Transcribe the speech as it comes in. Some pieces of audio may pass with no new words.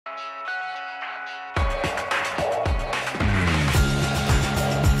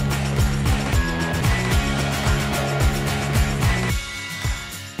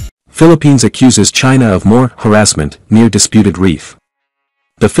Philippines accuses China of more harassment near disputed reef.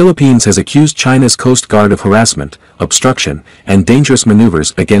 The Philippines has accused China's Coast Guard of harassment, obstruction, and dangerous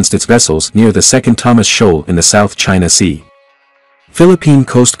maneuvers against its vessels near the Second Thomas Shoal in the South China Sea. Philippine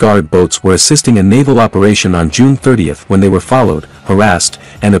Coast Guard boats were assisting a naval operation on June 30 when they were followed, harassed,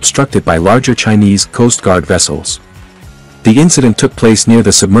 and obstructed by larger Chinese Coast Guard vessels. The incident took place near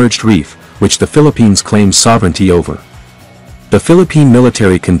the submerged reef, which the Philippines claims sovereignty over. The Philippine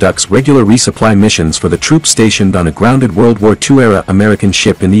military conducts regular resupply missions for the troops stationed on a grounded World War II-era American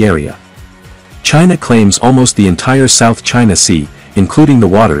ship in the area. China claims almost the entire South China Sea, including the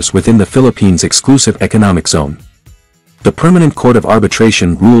waters within the Philippines' exclusive economic zone. The Permanent Court of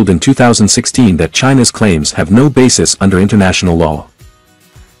Arbitration ruled in 2016 that China's claims have no basis under international law.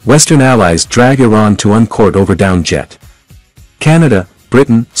 Western allies drag Iran to uncourt over downed jet. Canada,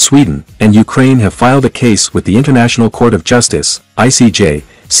 Britain, Sweden, and Ukraine have filed a case with the International Court of Justice, ICJ,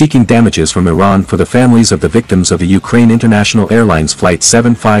 seeking damages from Iran for the families of the victims of the Ukraine International Airlines Flight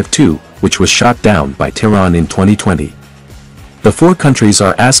 752, which was shot down by Tehran in 2020. The four countries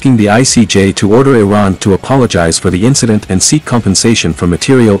are asking the ICJ to order Iran to apologize for the incident and seek compensation for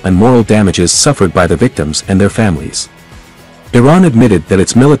material and moral damages suffered by the victims and their families. Iran admitted that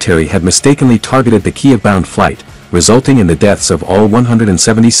its military had mistakenly targeted the Kiev-bound flight, resulting in the deaths of all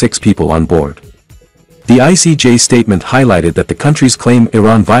 176 people on board. The ICJ statement highlighted that the countries claim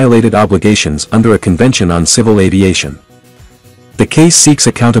Iran violated obligations under a Convention on Civil Aviation. The case seeks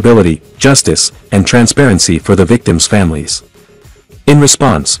accountability, justice, and transparency for the victims' families. In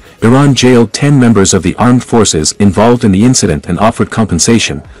response, Iran jailed 10 members of the armed forces involved in the incident and offered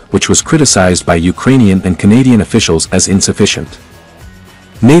compensation, which was criticized by Ukrainian and Canadian officials as insufficient.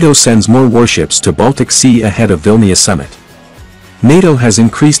 NATO sends more warships to Baltic Sea ahead of Vilnius summit. NATO has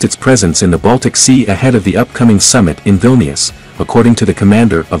increased its presence in the Baltic Sea ahead of the upcoming summit in Vilnius, according to the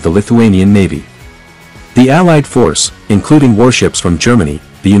commander of the Lithuanian Navy. The Allied force, including warships from Germany,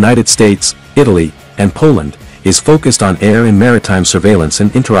 the United States, Italy, and Poland, is focused on air and maritime surveillance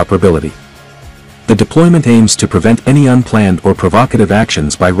and interoperability. The deployment aims to prevent any unplanned or provocative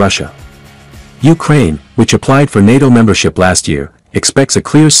actions by Russia. Ukraine, which applied for NATO membership last year, expects a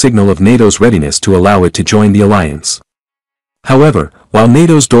clear signal of NATO's readiness to allow it to join the alliance. However, while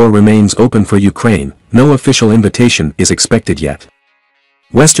NATO's door remains open for Ukraine, no official invitation is expected yet.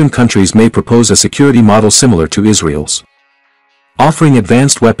 Western countries may propose a security model similar to Israel's, offering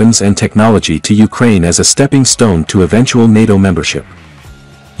advanced weapons and technology to Ukraine as a stepping stone to eventual NATO membership.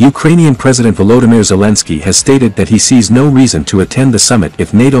 Ukrainian President Volodymyr Zelensky has stated that he sees no reason to attend the summit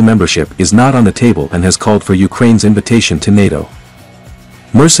if NATO membership is not on the table and has called for Ukraine's invitation to NATO.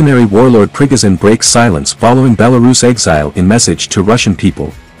 Mercenary warlord Prigozhin breaks silence following Belarus exile in message to Russian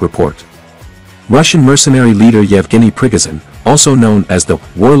people, report. Russian mercenary leader Yevgeny Prigozhin, also known as the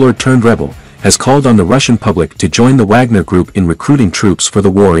warlord-turned-rebel, has called on the Russian public to join the Wagner Group in recruiting troops for the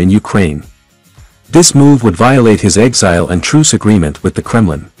war in Ukraine. This move would violate his exile and truce agreement with the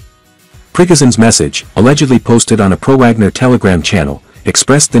Kremlin. Prigozhin's message, allegedly posted on a pro-Wagner Telegram channel,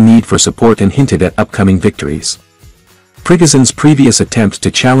 expressed the need for support and hinted at upcoming victories. Prigozhin's previous attempt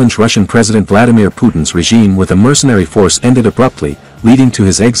to challenge Russian President Vladimir Putin's regime with a mercenary force ended abruptly, leading to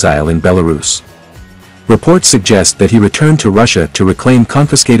his exile in Belarus. Reports suggest that he returned to Russia to reclaim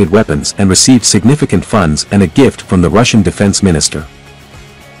confiscated weapons and received significant funds and a gift from the Russian defense minister.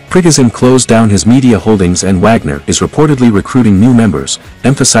 Prigozhin closed down his media holdings and Wagner is reportedly recruiting new members,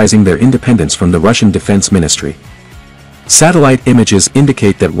 emphasizing their independence from the Russian Defense Ministry. Satellite images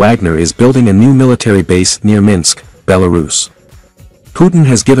indicate that Wagner is building a new military base near Minsk, Belarus. Putin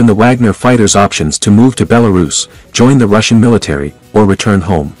has given the Wagner fighters options to move to Belarus, join the Russian military, or return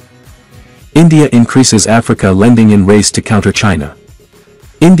home. India increases Africa lending in race to counter China.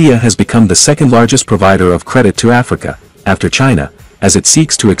 India has become the second largest provider of credit to Africa, after China, as it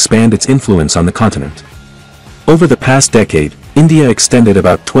seeks to expand its influence on the continent. Over the past decade, India extended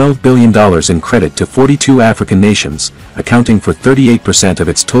about $12 billion in credit to 42 African nations, accounting for 38% of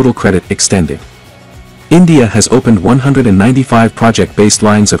its total credit extended. India has opened 195 project-based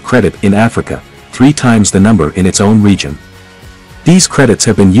lines of credit in Africa, 3 times the number in its own region. These credits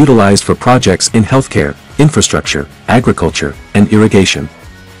have been utilized for projects in healthcare, infrastructure, agriculture, and irrigation.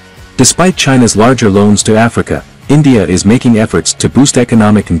 Despite China's larger loans to Africa, India is making efforts to boost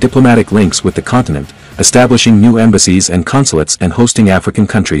economic and diplomatic links with the continent, establishing new embassies and consulates and hosting African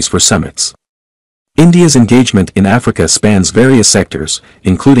countries for summits. India's engagement in Africa spans various sectors,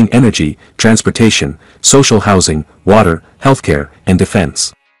 including energy, transportation, social housing, water, healthcare, and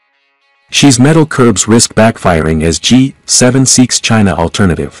defense. Xi's metal curbs risk backfiring as G7 seeks China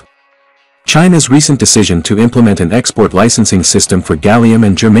alternative. China's recent decision to implement an export licensing system for gallium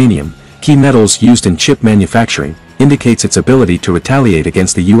and germanium, key metals used in chip manufacturing, indicates its ability to retaliate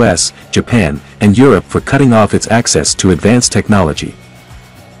against the US, Japan, and Europe for cutting off its access to advanced technology.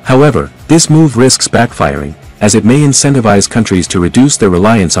 However, this move risks backfiring, as it may incentivize countries to reduce their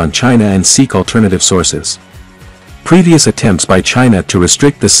reliance on China and seek alternative sources. Previous attempts by China to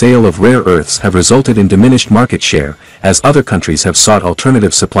restrict the sale of rare earths have resulted in diminished market share, as other countries have sought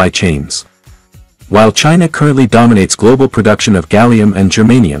alternative supply chains. While China currently dominates global production of gallium and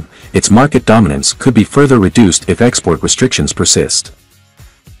germanium, its market dominance could be further reduced if export restrictions persist.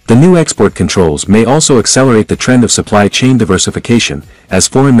 The new export controls may also accelerate the trend of supply chain diversification, as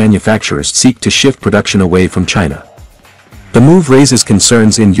foreign manufacturers seek to shift production away from China. The move raises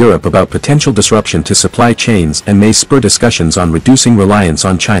concerns in Europe about potential disruption to supply chains and may spur discussions on reducing reliance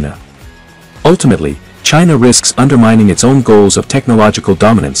on China. Ultimately, China risks undermining its own goals of technological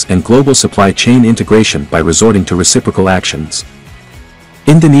dominance and global supply chain integration by resorting to reciprocal actions.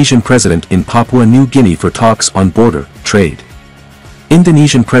 Indonesian President in Papua New Guinea for talks on border trade.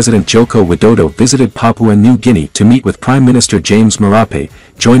 Indonesian President Joko Widodo visited Papua New Guinea to meet with Prime Minister James Marape,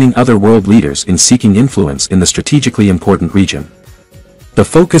 joining other world leaders in seeking influence in the strategically important region. The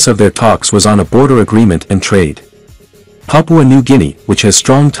focus of their talks was on a border agreement and trade. Papua New Guinea, which has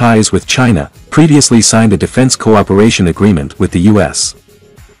strong ties with China, previously signed a defense cooperation agreement with the US.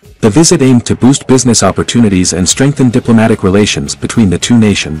 The visit aimed to boost business opportunities and strengthen diplomatic relations between the two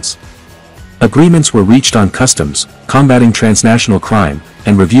nations. Agreements were reached on customs, combating transnational crime,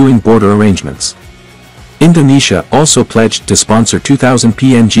 and reviewing border arrangements. Indonesia also pledged to sponsor 2,000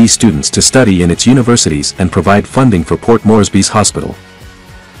 PNG students to study in its universities and provide funding for Port Moresby's hospital.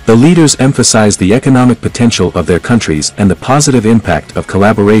 The leaders emphasized the economic potential of their countries and the positive impact of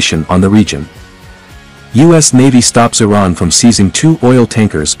collaboration on the region. U.S. Navy stops Iran from seizing 2 oil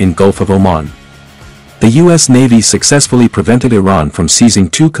tankers in Gulf of Oman. The U.S. Navy successfully prevented Iran from seizing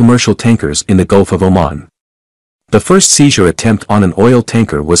 2 commercial tankers in the Gulf of Oman. The first seizure attempt on an oil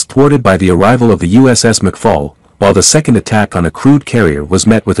tanker was thwarted by the arrival of the USS McFall, while the second attack on a crude carrier was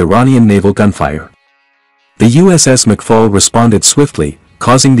met with Iranian naval gunfire. The USS McFall responded swiftly,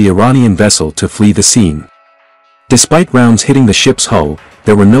 causing the Iranian vessel to flee the scene. Despite rounds hitting the ship's hull,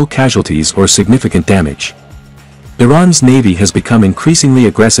 there were no casualties or significant damage. Iran's navy has become increasingly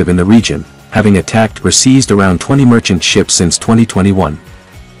aggressive in the region, having attacked or seized around 20 merchant ships since 2021.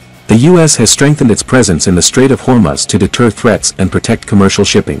 The U.S. has strengthened its presence in the Strait of Hormuz to deter threats and protect commercial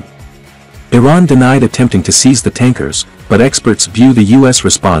shipping. Iran denied attempting to seize the tankers, but experts view the U.S.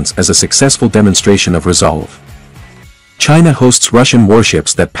 response as a successful demonstration of resolve. China hosts Russian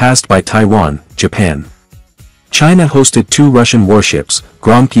warships that passed by Taiwan, Japan. China hosted 2 Russian warships,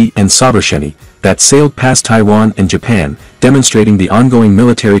 Gromky and Sobersheny, that sailed past Taiwan and Japan, demonstrating the ongoing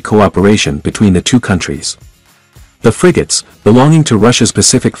military cooperation between the two countries. The frigates, belonging to Russia's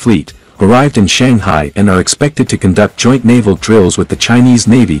Pacific Fleet, arrived in Shanghai and are expected to conduct joint naval drills with the Chinese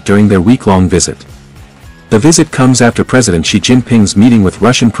Navy during their week-long visit. The visit comes after President Xi Jinping's meeting with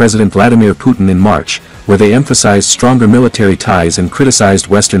Russian President Vladimir Putin in March, where they emphasized stronger military ties and criticized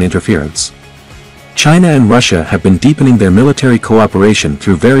Western interference. China and Russia have been deepening their military cooperation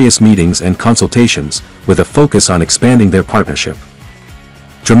through various meetings and consultations, with a focus on expanding their partnership.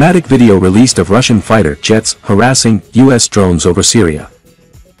 Dramatic video released of Russian fighter jets harassing U.S. drones over Syria.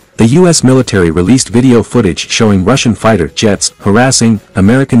 The U.S. military released video footage showing Russian fighter jets harassing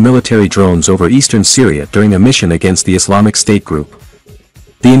American military drones over eastern Syria during a mission against the Islamic State group.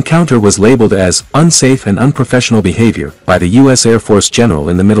 The encounter was labeled as unsafe and unprofessional behavior by the U.S. Air Force General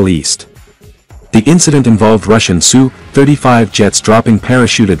in the Middle East. The incident involved Russian Su-35 jets dropping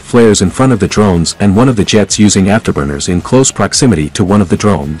parachuted flares in front of the drones and one of the jets using afterburners in close proximity to one of the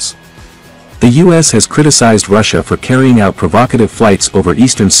drones. The U.S. has criticized Russia for carrying out provocative flights over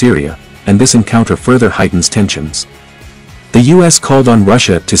eastern Syria, and this encounter further heightens tensions. The U.S. called on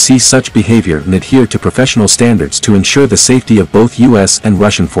Russia to cease such behavior and adhere to professional standards to ensure the safety of both U.S. and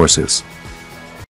Russian forces.